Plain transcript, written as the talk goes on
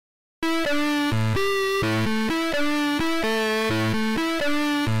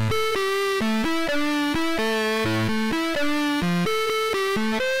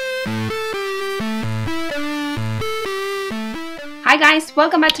guys,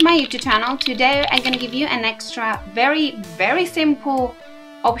 welcome back to my YouTube channel. Today I'm gonna give you an extra very simple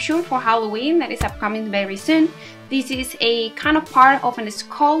option for Halloween that is upcoming very soon. This is a kind of part of a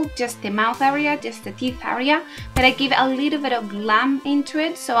skull, just the mouth area, just the teeth area, but I give a little bit of glam into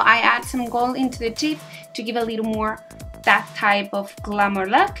it. So I add some gold into the teeth to give a little more that type of glamour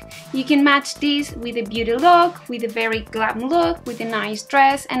look. You can match this with a beauty look, with a very glam look, with a nice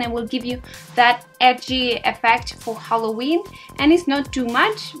dress, and it will give you that edgy effect for Halloween. And it's not too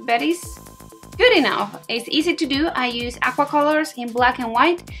much, but it's good enough. It's easy to do. I use aqua colors in black and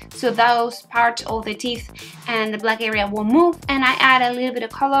white, so those parts of the teeth and the black area won't move, and I add a little bit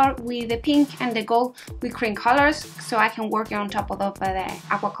of color with the pink and the gold with cream colors, so I can work on top of the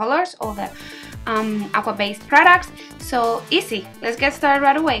aqua colors or the aqua based products. So easy. Let's get started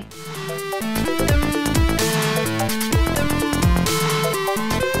right away.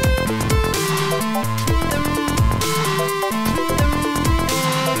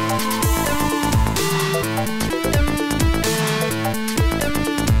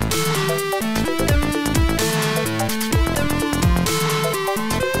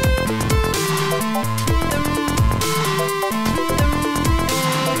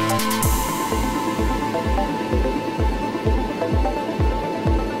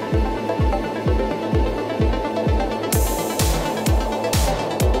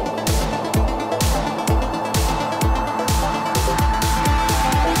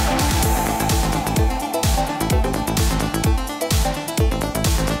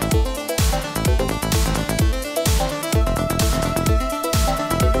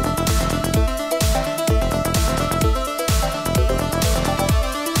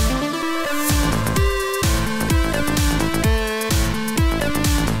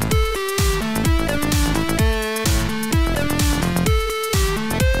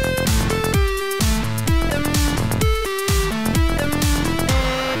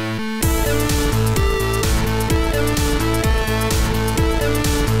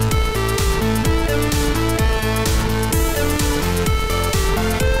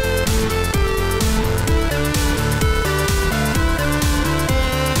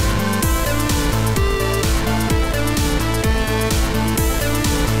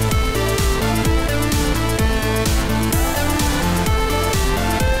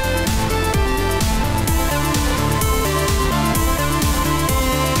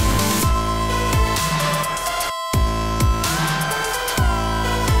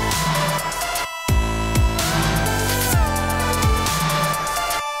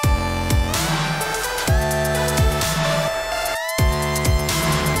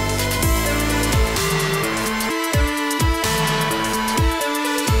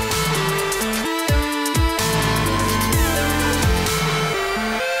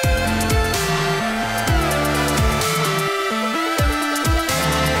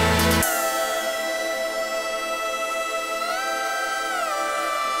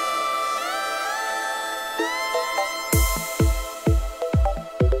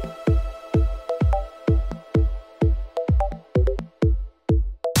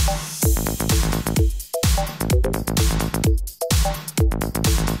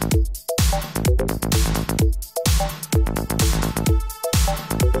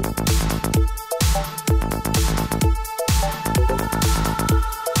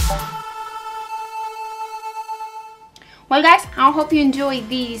 Well guys, I hope you enjoyed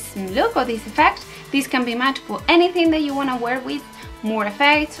this look or this effect. This can be matched for anything that you want to wear with more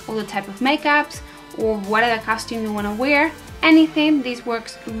effects, all the type of makeups, or whatever costume you want to wear. Anything, this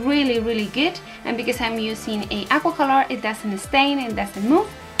works really good, and because I'm using a aqua color, it doesn't stain, it doesn't move,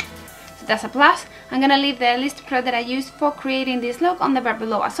 so that's a plus. I'm gonna leave the list of products that I use for creating this look on the bar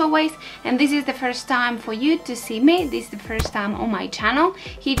below as always. And this is the first time for you to see me, this is the first time on my channel,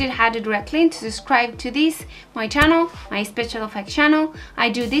 here you had a direct link to subscribe to this, my channel, my special effects channel. I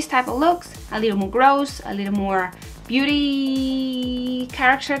do this type of looks, a little more gross, a little more beauty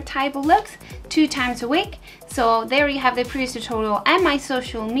character type of looks, 2 times a week. So there you have the previous tutorial and my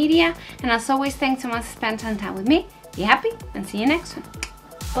social media. And as always, thanks so much for spending some time with me. Be happy and see you next one.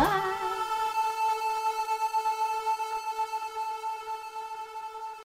 Bye!